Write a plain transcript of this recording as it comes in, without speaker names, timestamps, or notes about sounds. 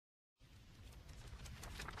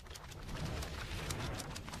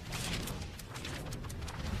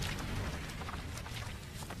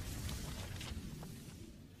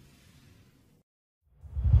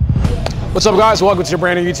What's up, guys? Welcome to your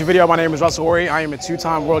brand new YouTube video. My name is Russell Horry. I am a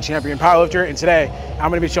two-time world champion powerlifter, and today I'm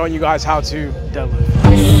going to be showing you guys how to deadlift.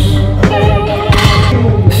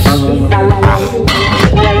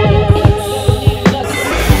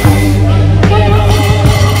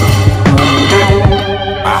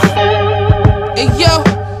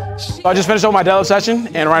 So I just finished up my deadlift session,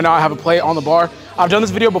 and right now I have a plate on the bar. I've done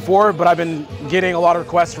this video before, but I've been getting a lot of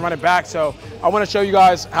requests to run it back, so I want to show you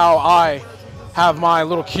guys how I have my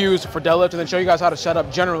little cues for deadlift and then show you guys how to set up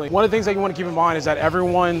generally. One of the things that you want to keep in mind is that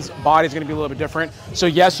everyone's body is going to be a little bit different. So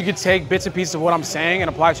yes, you could take bits and pieces of what I'm saying and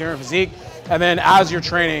apply it to your physique, and then as you're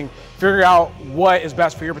training, figure out what is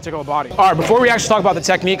best for your particular body. All right, before we actually talk about the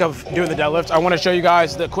technique of doing the deadlift, I want to show you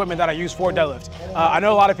guys the equipment that I use for deadlift. I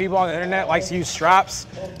know a lot of people on the internet like to use straps.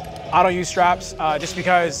 I don't use straps just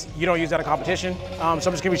because you don't use that in competition. So I'm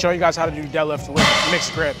just gonna be showing you guys how to do deadlift with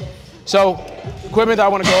mixed grip. So equipment that I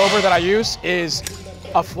want to go over that I use is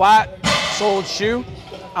a flat soled shoe.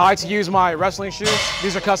 I like to use my wrestling shoes.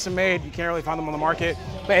 These are custom made. You can't really find them on the market,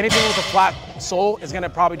 but anything with a flat sole is going to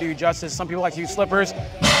probably do you justice. Some people like to use slippers.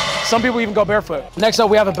 Some people even go barefoot. Next up,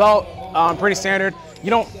 we have a belt. Pretty standard. You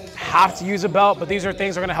don't have to use a belt, but these are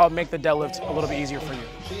things that are going to help make the deadlift a little bit easier for you.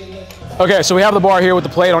 Okay, so we have the bar here with the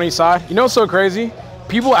plate on each side. You know what's so crazy?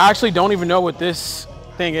 People actually don't even know what this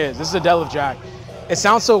thing is. This is a deadlift jack. It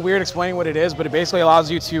sounds so weird explaining what it is, but it basically allows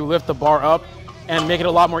you to lift the bar up and make it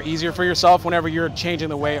a lot more easier for yourself whenever you're changing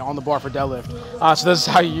the weight on the bar for deadlift. So this is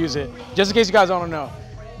how you use it. Just in case you guys don't know.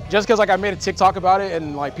 Just because I made a TikTok about it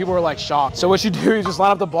and people were shocked. So what you do is just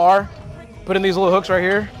line up the bar, put in these little hooks right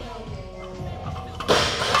here,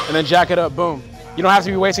 and then jack it up, boom. You don't have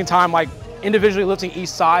to be wasting time individually lifting each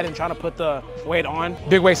side and trying to put the weight on.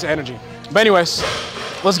 Big waste of energy. But anyways,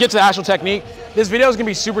 let's get to the actual technique. This video is gonna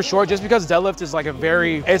be super short just because deadlift is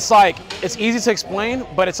it's easy to explain,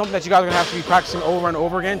 but it's something that you guys are gonna have to be practicing over and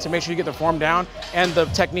over again to make sure you get the form down and the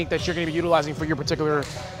technique that you're gonna be utilizing for your particular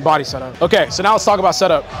body setup. Okay, so now let's talk about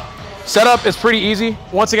setup. Setup is pretty easy.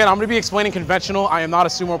 Once again, I'm gonna be explaining conventional. I am not a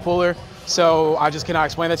sumo puller, so I just cannot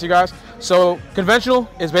explain that to you guys. So conventional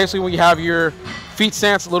is basically when you have your feet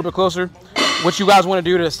stance a little bit closer. What you guys wanna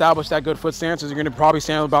do to establish that good foot stance is you're gonna probably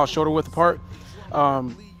stand about shoulder width apart.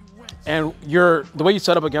 And the way you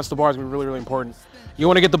set up against the bar is gonna be really, really important. You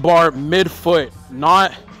wanna get the bar mid-foot,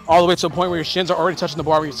 not all the way to a point where your shins are already touching the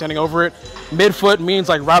bar when you're standing over it. Mid-foot means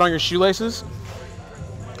right on your shoelaces.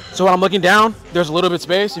 So when I'm looking down, there's a little bit of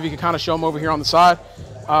space. If you can kind of show them over here on the side.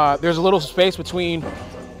 There's a little space between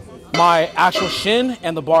my actual shin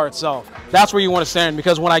and the bar itself. That's where you wanna stand,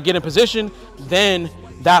 because when I get in position, then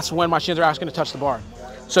that's when my shins are actually gonna touch the bar.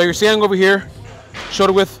 So you're standing over here,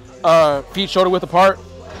 shoulder width, feet shoulder width apart.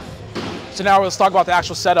 So now let's talk about the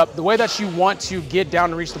actual setup. The way that you want to get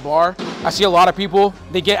down and reach the bar, I see a lot of people,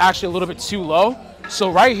 they get actually a little bit too low. So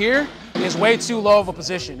right here is way too low of a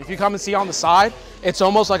position. If you come and see on the side, it's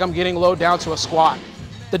almost like I'm getting low down to a squat.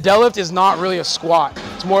 The deadlift is not really a squat.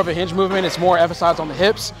 It's more of a hinge movement. It's more emphasized on the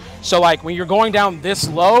hips. So when you're going down this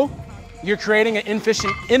low, you're creating an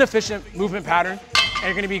inefficient movement pattern, and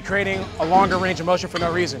you're gonna be creating a longer range of motion for no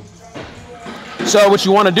reason. So what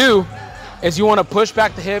you wanna do is you wanna push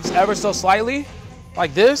back the hips ever so slightly,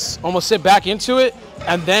 like this, almost sit back into it,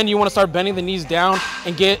 and then you wanna start bending the knees down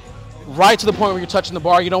and get right to the point where you're touching the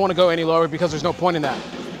bar. You don't wanna go any lower because there's no point in that.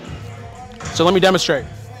 So let me demonstrate.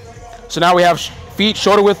 So now we have feet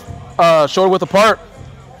shoulder width apart.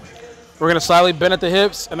 We're gonna slightly bend at the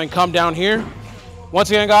hips and then come down here. Once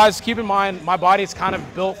again, guys, keep in mind, my body is kind of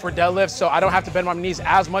built for deadlift, so I don't have to bend my knees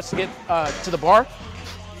as much to get to the bar.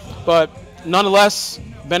 But nonetheless,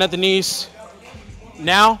 bend at the knees.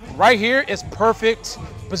 Now, right here is perfect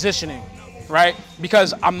positioning, right?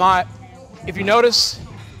 Because if you notice,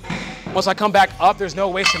 once I come back up, there's no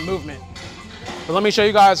wasted movement. But let me show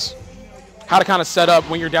you guys how to kind of set up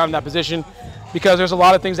when you're down in that position, because there's a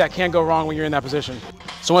lot of things that can go wrong when you're in that position.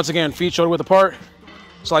 So once again, feet shoulder width apart,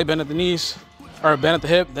 slight bend at the knees, or bend at the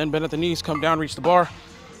hip, then bend at the knees, come down, reach the bar,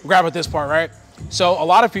 grab at this part, right? So a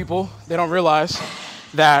lot of people, they don't realize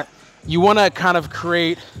that you want to kind of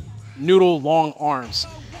create noodle long arms.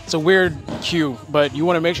 It's a weird cue, but you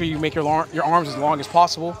want to make sure you make your arms as long as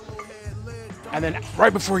possible. And then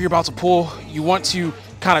right before you're about to pull, you want to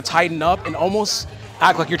kind of tighten up and almost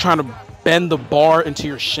act like you're trying to bend the bar into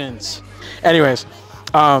your shins. Anyways,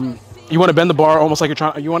 you want to bend the bar almost like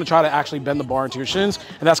you want to try to actually bend the bar into your shins,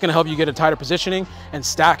 and that's going to help you get a tighter positioning and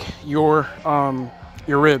stack your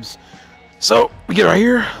ribs. So we get right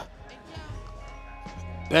here,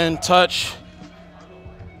 bend, touch,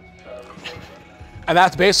 and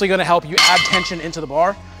that's basically going to help you add tension into the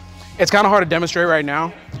bar. It's kind of hard to demonstrate right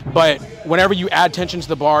now, but whenever you add tension to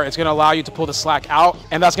the bar, it's gonna allow you to pull the slack out,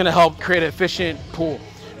 and that's gonna help create an efficient pull.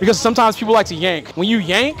 Because sometimes people like to yank. When you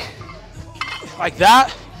yank like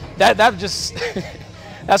that just,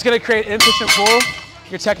 that's gonna create inefficient pull.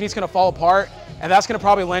 Your technique's gonna fall apart, and that's gonna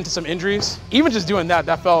probably lend to some injuries. Even just doing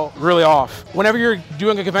that felt really off. Whenever you're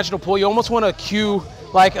doing a conventional pull, you almost wanna cue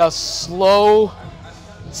like a slow,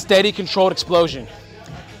 steady, controlled explosion.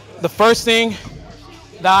 The first thing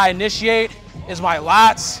that I initiate is my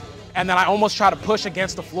lats, and then I almost try to push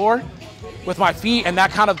against the floor with my feet, and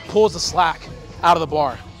that kind of pulls the slack out of the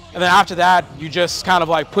bar. And then after that, you just kind of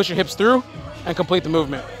like push your hips through and complete the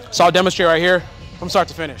movement. So I'll demonstrate right here from start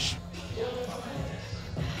to finish.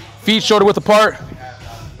 Feet shoulder width apart.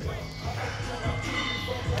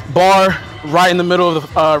 Bar right in the middle of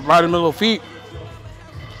the feet.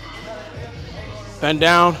 Bend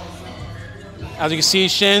down. As you can see,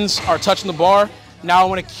 shins are touching the bar. Now I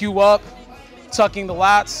want to cue up, tucking the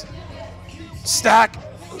lats, stack.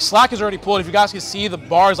 Slack is already pulled. If you guys can see, the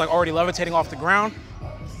bar is like already levitating off the ground.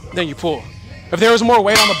 Then you pull. If there was more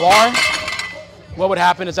weight on the bar, what would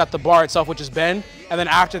happen is that the bar itself would just bend, and then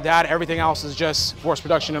after that, everything else is just force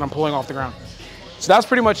production, and I'm pulling off the ground. So that's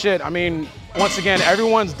pretty much it. I mean, once again,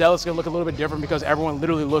 everyone's deadlift's gonna look a little bit different because everyone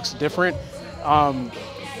literally looks different.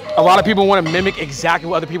 A lot of people want to mimic exactly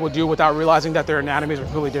what other people do without realizing that their anatomies are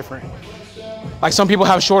completely different. Like some people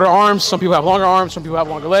have shorter arms, some people have longer arms, some people have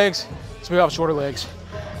longer legs, some people have shorter legs.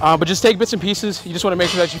 But just take bits and pieces. You just want to make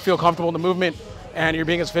sure that you feel comfortable in the movement and you're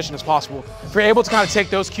being as efficient as possible. If you're able to kind of take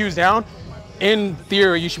those cues down, in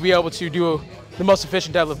theory, you should be able to do the most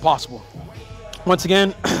efficient deadlift possible. Once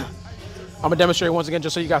again, I'm gonna demonstrate once again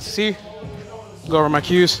just so you guys can see. Go over my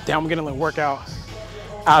cues. Damn, I'm getting a workout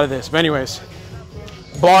out of this. But anyways,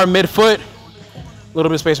 bar mid-foot, a little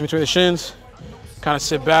bit of space between the shins. Kind of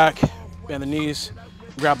sit back, bend the knees,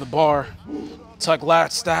 grab the bar, tuck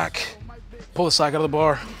lat, stack, pull the slack out of the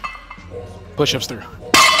bar, push-ups through.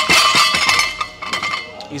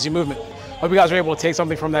 Easy movement. Hope you guys are able to take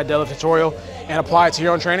something from that deadlift tutorial and apply it to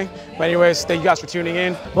your own training. But anyways, thank you guys for tuning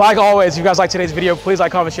in. Like always, if you guys like today's video, please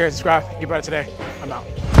like, comment, share, and subscribe. Get better today. I'm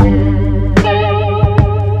out.